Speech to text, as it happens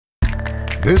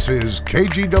This is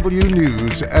KGW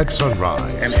News at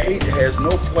Sunrise. And hate has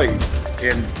no place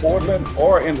in Portland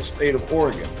or in the state of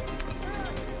Oregon.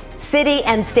 City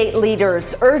and state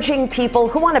leaders urging people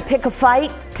who want to pick a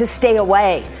fight to stay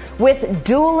away. With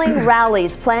dueling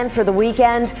rallies planned for the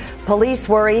weekend, police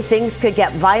worry things could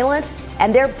get violent,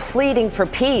 and they're pleading for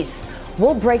peace.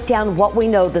 We'll break down what we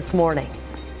know this morning.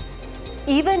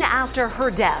 Even after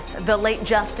her death, the late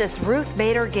Justice Ruth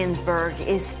Bader Ginsburg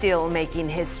is still making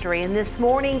history. And this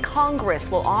morning, Congress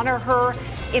will honor her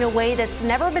in a way that's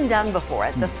never been done before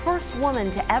as the first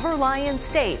woman to ever lie in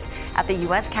state at the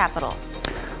U.S. Capitol.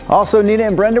 Also, Nina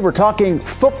and Brenda, we're talking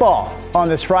football on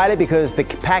this Friday because the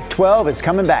Pac-12 is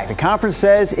coming back. The conference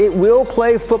says it will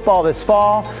play football this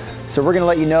fall, so we're going to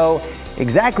let you know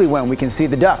exactly when we can see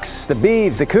the Ducks, the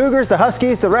Beavs, the Cougars, the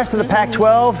Huskies, the rest of the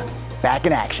Pac-12 back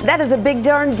in action. That is a big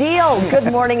darn deal.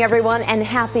 Good morning, everyone, and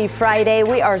happy Friday.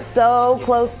 We are so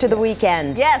close to the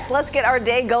weekend. Yes, let's get our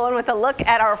day going with a look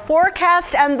at our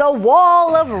forecast and the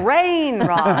wall of rain,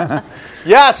 Rod.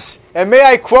 Yes, and may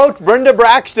I quote Brenda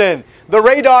Braxton, the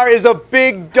radar is a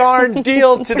big darn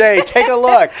deal today. Take a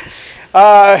look.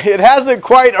 It hasn't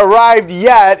quite arrived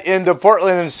yet into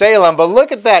Portland and Salem, but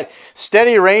look at that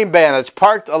steady rain band that's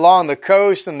parked along the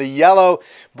coast and the yellow,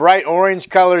 bright orange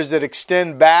colors that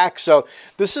extend back. So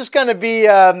this is going to be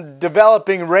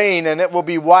developing rain, and it will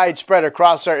be widespread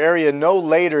across our area no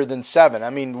later than 7. I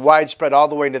mean, widespread all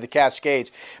the way into the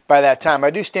Cascades by that time. I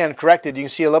do stand corrected. You can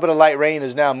see a little bit of light rain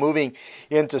is now moving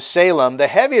into Salem. The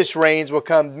heaviest rains will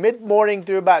come mid-morning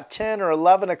through about 10 or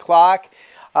 11 o'clock.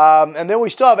 And then we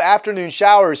still have afternoon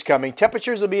showers coming.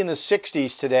 Temperatures will be in the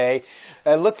 60s today.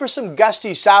 And look for some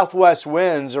gusty southwest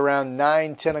winds around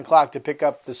 9, 10 o'clock to pick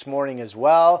up this morning as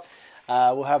well.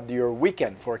 We'll have your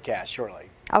weekend forecast shortly.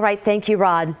 All right. Thank you,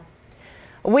 Rod.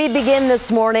 We begin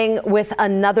this morning with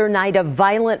another night of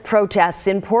violent protests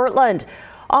in Portland.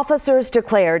 Officers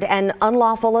declared an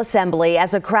unlawful assembly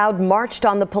as a crowd marched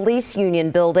on the police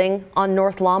union building on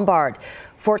North Lombard.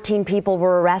 14 people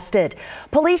were arrested.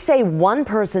 Police say one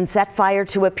person set fire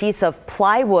to a piece of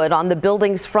plywood on the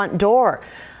building's front door.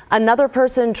 Another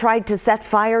person tried to set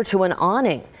fire to an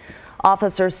awning.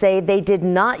 Officers say they did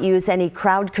not use any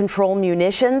crowd control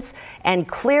munitions and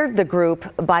cleared the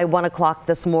group by 1 o'clock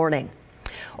this morning.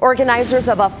 Organizers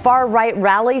of a far-right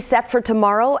rally set for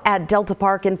tomorrow at Delta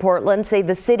Park in Portland say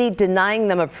the city denying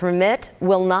them a permit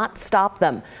will not stop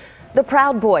them. The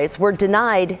Proud Boys were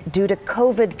denied due to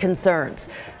COVID concerns.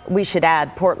 We should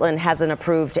add, Portland hasn't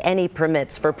approved any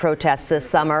permits for protests this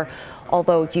summer,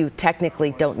 although you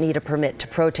technically don't need a permit to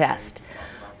protest.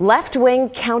 Left-wing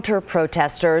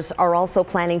counter-protesters are also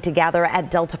planning to gather at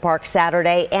Delta Park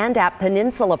Saturday and at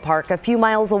Peninsula Park a few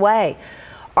miles away.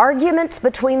 Arguments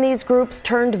between these groups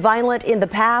turned violent in the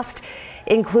past,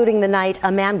 including the night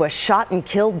a man was shot and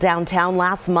killed downtown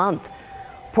last month.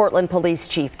 Portland Police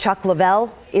Chief Chuck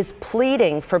Lavelle is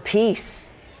pleading for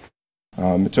peace.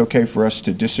 It's okay for us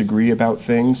to disagree about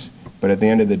things, but at the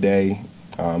end of the day,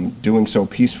 doing so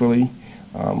peacefully,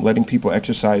 letting people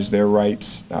exercise their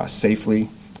rights safely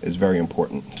is very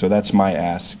important. So that's my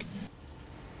ask.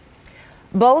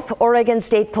 Both Oregon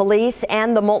State Police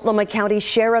and the Multnomah County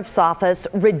Sheriff's Office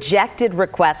rejected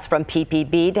requests from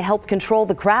PPB to help control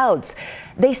the crowds.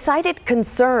 They cited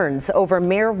concerns over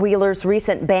Mayor Wheeler's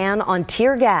recent ban on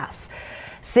tear gas.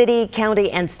 City,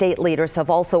 county, and state leaders have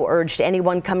also urged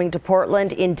anyone coming to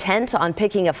Portland intent on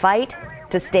picking a fight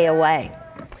to stay away.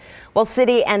 Well,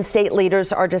 city and state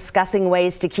leaders are discussing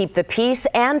ways to keep the peace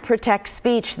and protect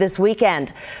speech this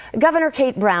weekend. Governor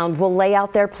Kate Brown will lay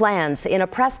out their plans in a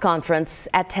press conference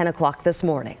at 10 o'clock this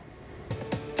morning.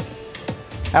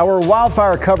 Our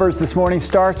wildfire coverage this morning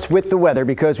starts with the weather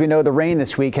because we know the rain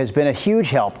this week has been a huge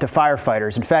help to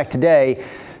firefighters. In fact, today,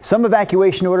 some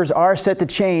evacuation orders are set to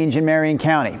change in Marion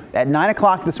County. At 9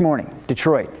 o'clock this morning,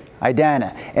 Detroit,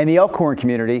 Idana, and the Elkhorn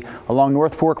community along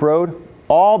North Fork Road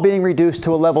all being reduced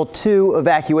to a level 2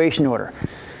 evacuation order.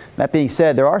 That being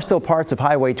said, there are still parts of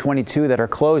Highway 22 that are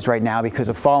closed right now because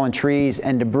of fallen trees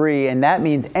and debris, and that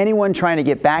means anyone trying to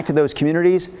get back to those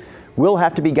communities will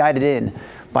have to be guided in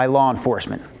by law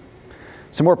enforcement.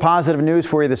 Some more positive news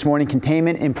for you this morning.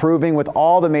 Containment improving with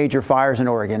all the major fires in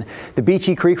Oregon. The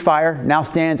Beachy Creek fire now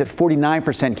stands at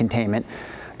 49% containment.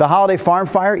 The Holiday Farm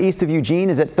fire east of Eugene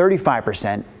is at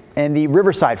 35%, and the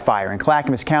Riverside fire in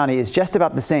Clackamas County is just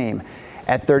about the same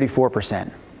at 34%.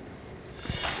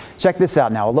 Check this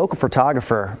out now. A local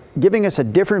photographer giving us a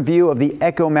different view of the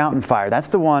Echo Mountain fire. That's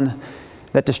the one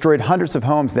that destroyed hundreds of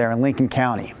homes there in Lincoln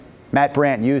County. Matt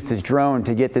Brandt used his drone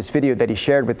to get this video that he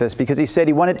shared with us because he said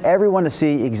he wanted everyone to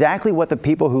see exactly what the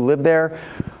people who live there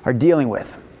are dealing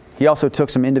with. He also took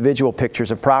some individual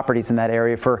pictures of properties in that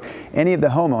area for any of the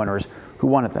homeowners who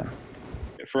wanted them.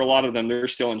 For a lot of them, they're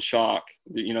still in shock.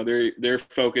 You know, they're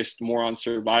focused more on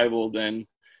survival than,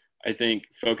 I think,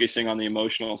 focusing on the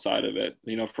emotional side of it.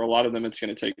 You know, for a lot of them, it's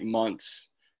going to take months,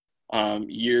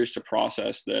 years to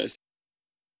process this.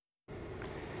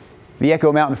 The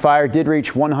Echo Mountain fire did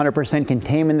reach 100%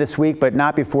 containment this week, but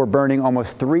not before burning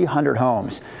almost 300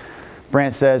 homes.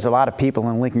 Brandt says a lot of people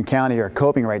in Lincoln County are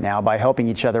coping right now by helping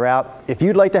each other out. If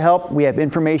you'd like to help, we have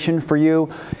information for you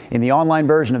in the online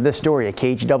version of this story at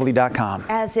KGW.com.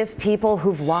 As if people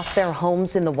who've lost their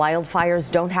homes in the wildfires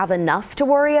don't have enough to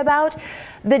worry about,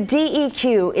 the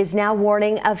DEQ is now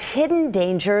warning of hidden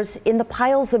dangers in the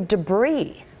piles of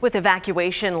debris. With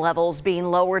evacuation levels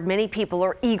being lowered, many people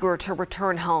are eager to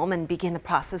return home and begin the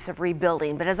process of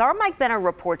rebuilding. But as our Mike Benner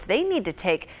reports, they need to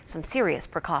take some serious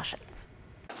precautions.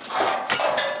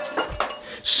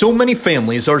 So many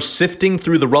families are sifting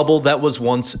through the rubble that was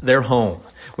once their home.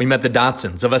 We met the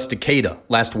Dotsons of Estacada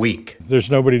last week.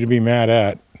 There's nobody to be mad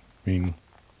at. I mean,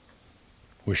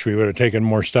 wish we would have taken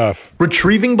more stuff.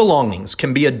 Retrieving belongings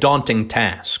can be a daunting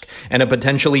task and a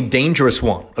potentially dangerous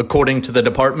one, according to the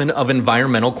Department of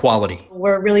Environmental Quality.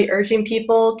 We're really urging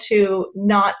people to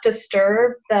not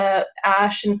disturb the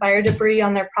ash and fire debris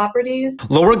on their properties.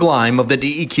 Laura Gleim of the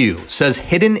DEQ says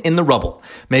hidden in the rubble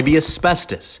may be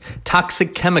asbestos,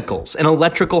 toxic chemicals, and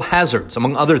electrical hazards,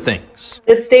 among other things.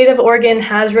 The state of Oregon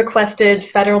has requested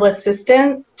federal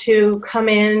assistance to come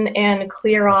in and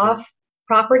clear off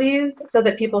properties so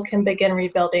that people can begin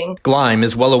rebuilding. Gleim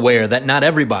is well aware that not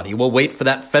everybody will wait for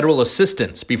that federal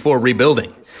assistance before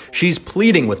rebuilding. She's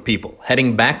pleading with people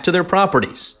heading back to their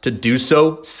properties to do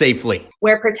so safely.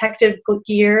 Wear protective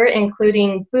gear,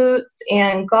 including boots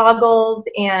and goggles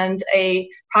and a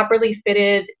properly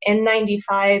fitted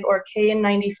N95 or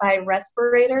KN95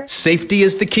 respirator. Safety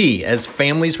is the key as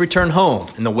families return home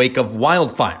in the wake of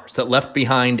wildfires that left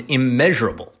behind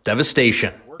immeasurable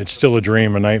devastation. It's still a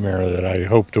dream, a nightmare that I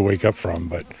hope to wake up from,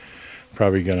 but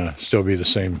probably gonna still be the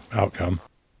same outcome.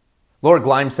 Laura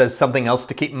Gleim says something else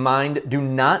to keep in mind: do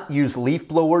not use leaf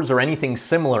blowers or anything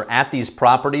similar at these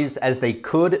properties, as they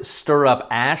could stir up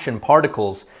ash and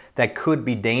particles that could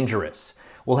be dangerous.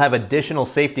 We'll have additional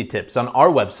safety tips on our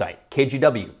website,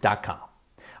 KGW.com.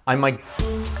 I'm Mike.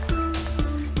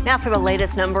 Now for the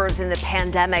latest numbers in the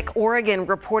pandemic, Oregon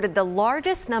reported the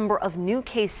largest number of new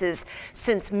cases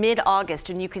since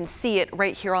mid-August, and you can see it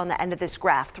right here on the end of this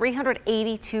graph.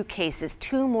 382 cases,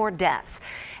 2 more deaths.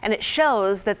 And it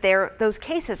shows that those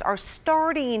cases are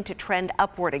starting to trend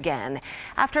upward again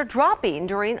after dropping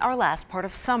during our last part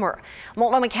of summer.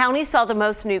 Multnomah County saw the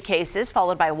most new cases,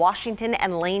 followed by Washington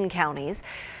and Lane counties.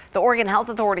 The Oregon Health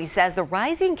Authority says the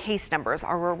rising case numbers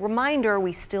are a reminder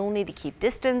we still need to keep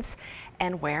distance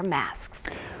and wear masks.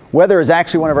 Weather is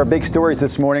actually one of our big stories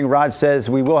this morning. Rod says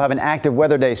we will have an active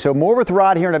weather day, so more with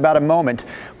Rod here in about a moment.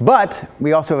 But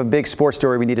we also have a big sports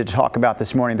story we needed to talk about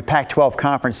this morning. The Pac-12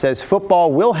 Conference says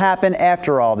football will happen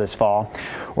after all this fall.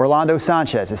 Orlando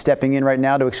Sanchez is stepping in right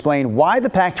now to explain why the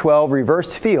Pac-12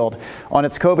 reversed field on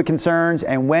its COVID concerns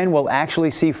and when we'll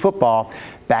actually see football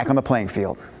back on the playing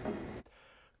field.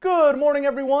 Good morning,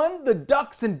 everyone. The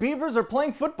Ducks and Beavers are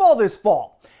playing football this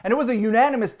fall, and it was a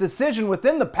unanimous decision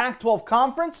within the Pac-12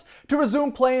 Conference to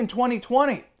resume play in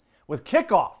 2020, with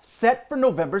kickoff set for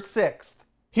November 6th.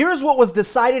 Here's what was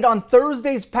decided on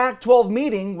Thursday's Pac-12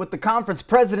 meeting with the conference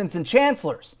presidents and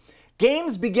chancellors.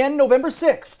 Games begin November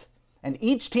 6th, and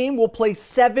each team will play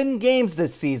 7 games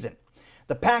this season.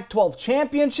 The Pac-12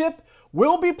 Championship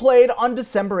will be played on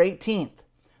December 18th.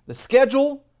 The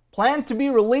schedule planned to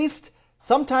be released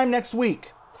sometime next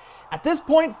week. At this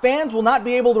point, fans will not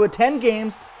be able to attend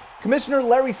games. Commissioner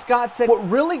Larry Scott said what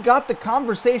really got the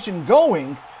conversation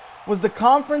going was the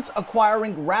conference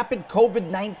acquiring rapid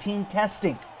COVID-19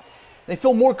 testing. They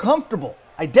feel more comfortable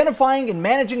identifying and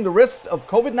managing the risks of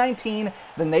COVID-19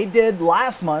 than they did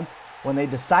last month when they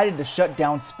decided to shut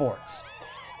down sports.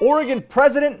 Oregon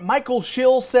President Michael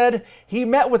Schill said he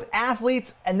met with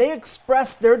athletes and they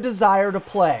expressed their desire to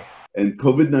play. And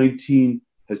COVID-19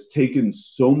 has taken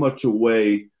so much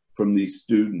away from these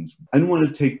students. I don't want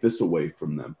to take this away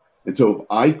from them. And so if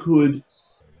I could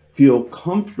feel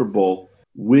comfortable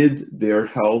with their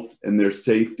health and their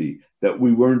safety, that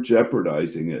we weren't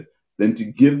jeopardizing it, then to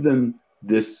give them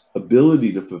this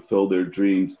ability to fulfill their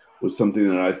dreams was something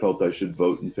that I felt I should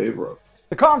vote in favor of.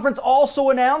 The conference also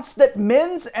announced that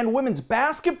men's and women's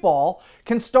basketball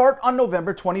can start on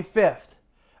November 25th.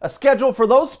 A schedule for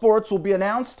those sports will be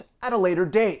announced at a later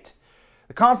date.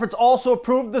 The conference also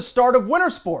approved the start of winter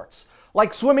sports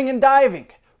like swimming and diving,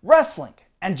 wrestling,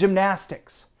 and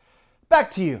gymnastics.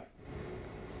 Back to you.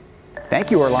 Thank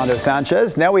you, Orlando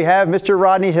Sanchez. Now we have Mr.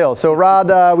 Rodney Hill. So,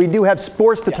 Rod, we do have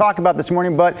sports to talk about this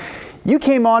morning, but you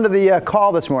came onto the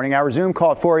call this morning, our Zoom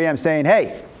call at 4 a.m. saying,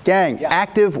 hey, gang,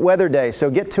 active weather day. So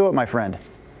get to it, my friend.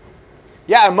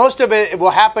 Yeah, most of it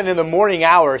will happen in the morning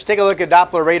hours. Take a look at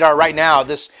Doppler radar right now.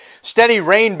 This steady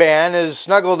rain band has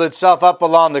snuggled itself up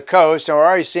along the coast, and we're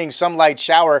already seeing some light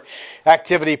shower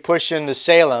activity push into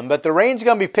Salem. But the rain's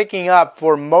going to be picking up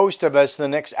for most of us in the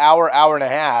next hour, hour and a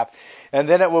half. And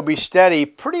then it will be steady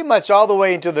pretty much all the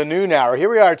way into the noon hour. Here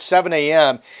we are at 7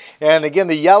 a.m. And again,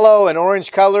 the yellow and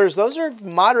orange colors, those are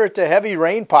moderate to heavy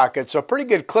rain pockets. So a pretty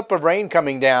good clip of rain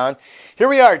coming down. Here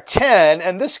we are at 10,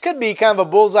 and this could be kind of a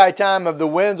bullseye time of the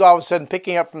winds all of a sudden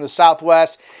picking up from the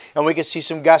southwest. And we can see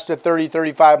some gusts of 30,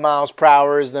 35 miles per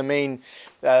hour as the main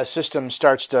system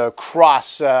starts to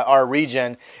cross our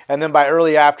region. And then by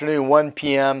early afternoon, 1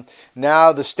 p.m.,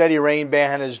 now the steady rain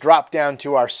band has dropped down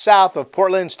to our south of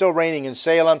Portland, still raining in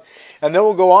Salem. And then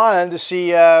we'll go on to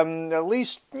see at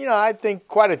least, I think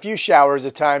quite a few showers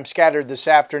at times scattered this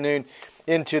afternoon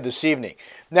into this evening.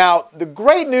 Now, the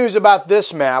great news about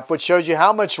this map, which shows you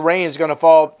how much rain is going to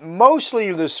fall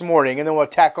mostly this morning, and then we'll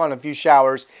tack on a few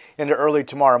showers into early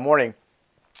tomorrow morning.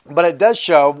 But it does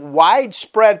show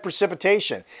widespread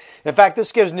precipitation. In fact,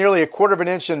 this gives nearly 1/4 of an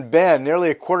inch in Bend,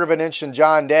 nearly 1/4 of an inch in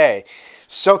John Day,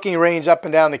 soaking rains up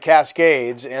and down the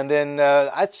Cascades. And then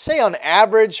I'd say on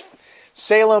average,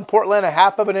 Salem, Portland,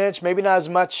 1/2 of an inch, maybe not as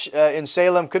much in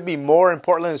Salem, could be more in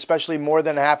Portland, especially more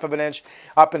than 1/2 of an inch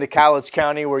up into Cowlitz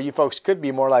County, where you folks could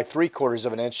be more like 3/4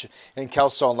 of an inch in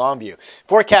Kelso and Longview.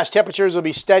 Forecast temperatures will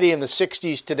be steady in the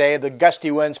 60s today, the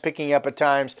gusty winds picking up at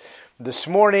times. This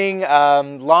morning,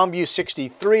 Longview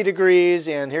 63 degrees,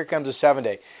 and here comes a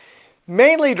 7-day.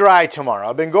 Mainly dry tomorrow.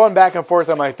 I've been going back and forth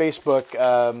on my Facebook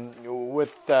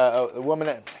with a woman.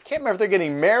 I can't remember if they're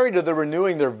getting married or they're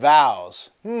renewing their vows.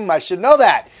 I should know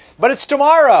that. But it's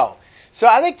tomorrow. So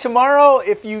I think tomorrow,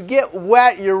 if you get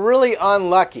wet, you're really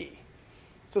unlucky.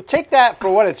 So take that for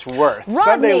what it's worth. Rodney,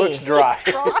 Sunday looks dry.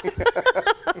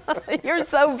 You're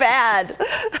so bad.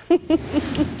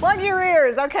 Plug your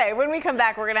ears. Okay, when we come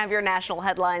back, we're going to have your national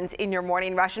headlines in your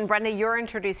morning rush. And Brenda, you're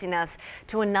introducing us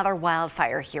to another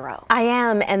wildfire hero. I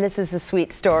am, and this is a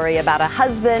sweet story about a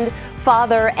husband,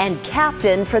 father, and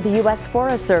captain for the U.S.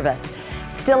 Forest Service.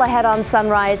 Still ahead on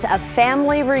Sunrise, a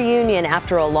family reunion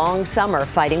after a long summer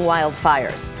fighting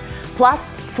wildfires.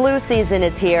 Plus, flu season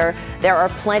is here. There are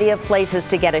plenty of places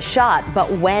to get a shot,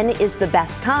 but when is the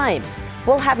best time?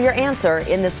 We'll have your answer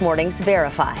in this morning's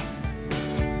Verify.